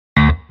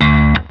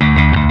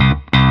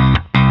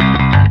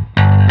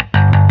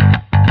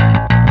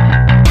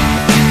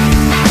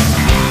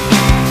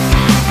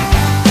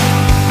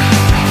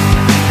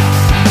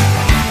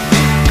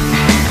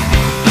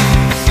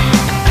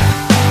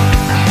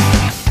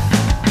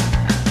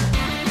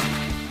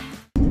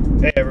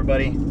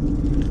everybody.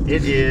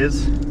 It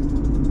is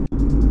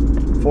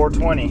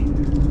 4:20,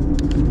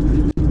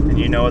 and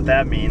you know what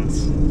that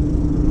means.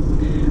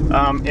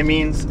 It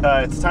means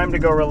it's time to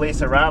go release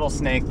a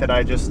rattlesnake that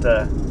I just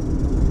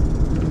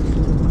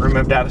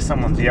removed out of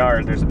someone's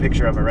yard. There's a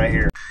picture of it right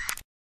here.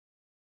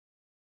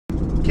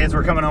 Kids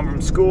were coming home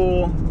from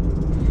school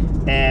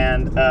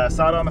and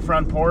saw it on the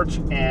front porch,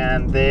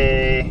 and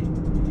they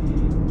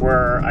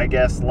were, I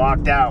guess,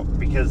 locked out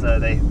because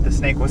the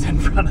snake was in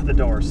front of the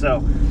door.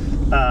 So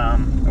I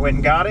went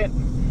and got it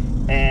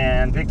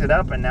and picked it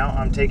up, and now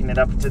I'm taking it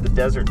up to the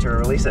desert to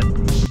release it.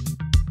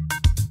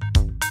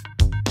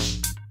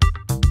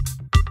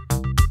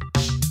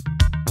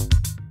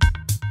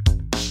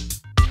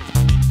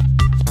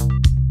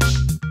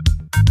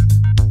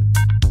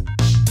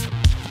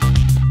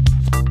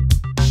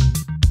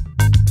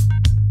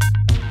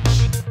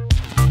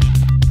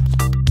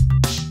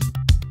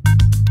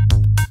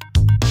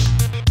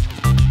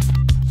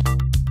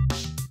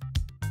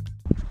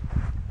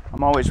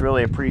 I'm always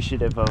really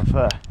appreciative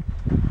of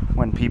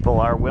when people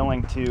are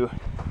willing to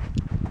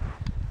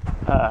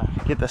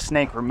get the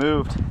snake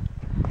removed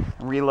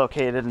and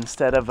relocated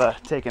instead of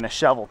taking a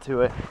shovel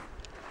to it.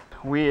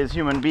 We as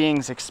human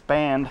beings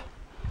expand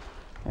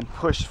and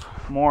push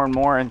more and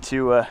more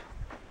into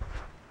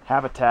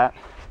habitat,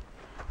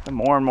 the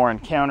more and more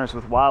encounters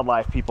with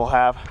wildlife people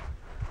have,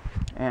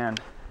 and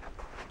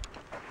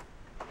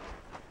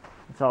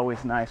it's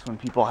always nice when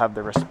people have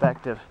the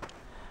respect of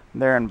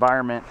their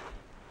environment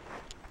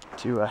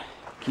to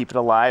keep it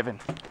alive.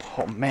 And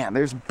oh man,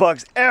 there's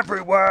bugs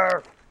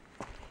everywhere.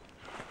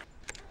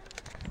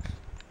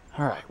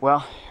 All right,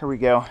 well, here we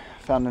go.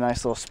 Found a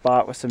nice little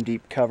spot with some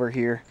deep cover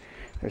here.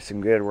 There's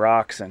some good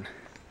rocks and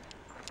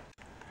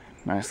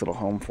nice little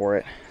home for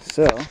it.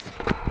 So, let's see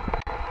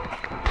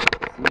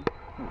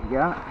what we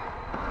got.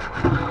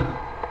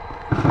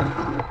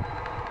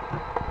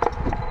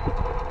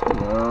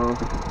 Hello.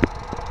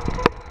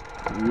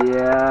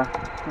 Yeah,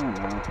 I don't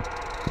know.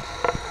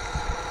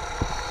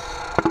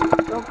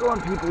 Don't go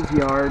in people's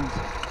yards.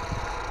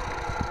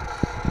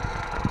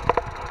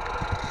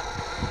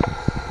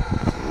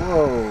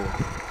 Whoa.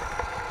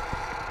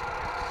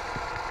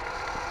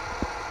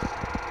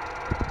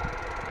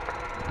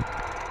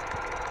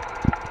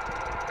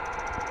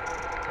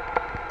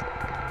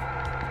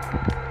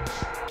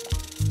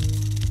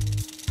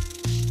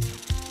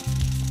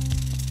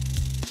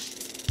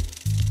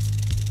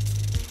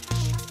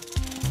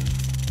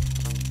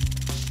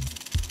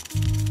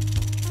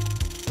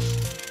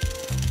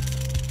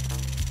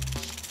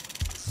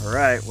 All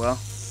right, well,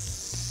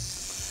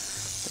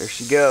 there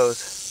she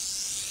goes.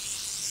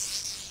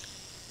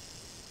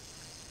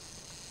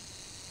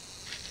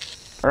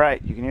 All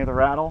right, you can hear the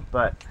rattle,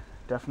 but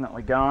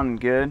definitely gone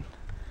and good.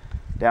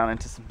 Down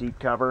into some deep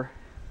cover,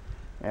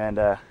 and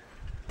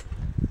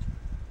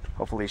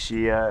hopefully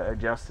she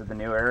adjusts to the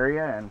new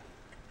area, and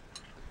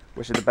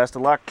wish her the best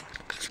of luck.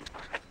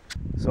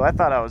 So I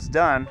thought I was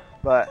done,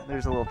 but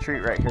there's a little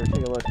treat right here.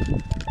 Take a look.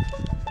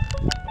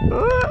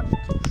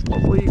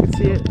 Hopefully you can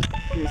see it.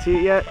 Can you see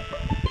it yet?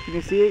 Can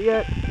you see it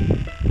yet?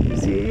 Can you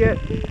see it yet?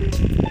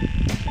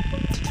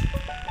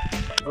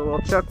 A little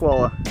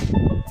chuckwalla.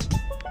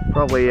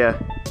 Probably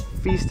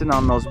feasting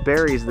on those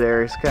berries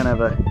there. He's kind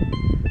of a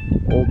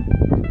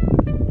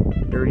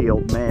dirty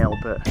old male,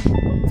 but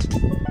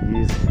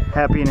he's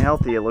happy and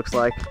healthy, it looks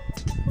like.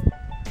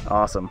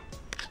 Awesome.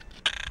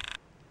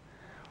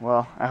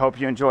 Well, I hope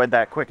you enjoyed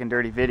that quick and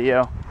dirty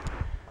video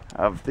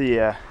of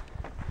the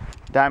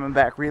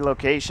Diamondback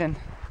relocation,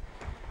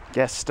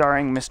 guest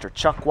starring Mr.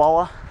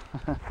 Chuckwalla.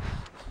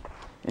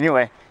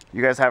 Anyway,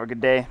 you guys have a good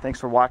day. Thanks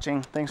for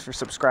watching. Thanks for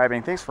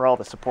subscribing. Thanks for all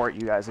the support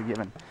you guys have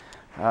given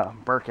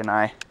Burke and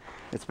I.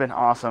 It's been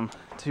awesome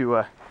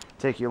to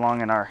take you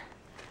along in our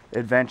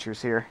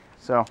adventures here.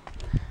 So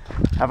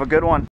have a good one.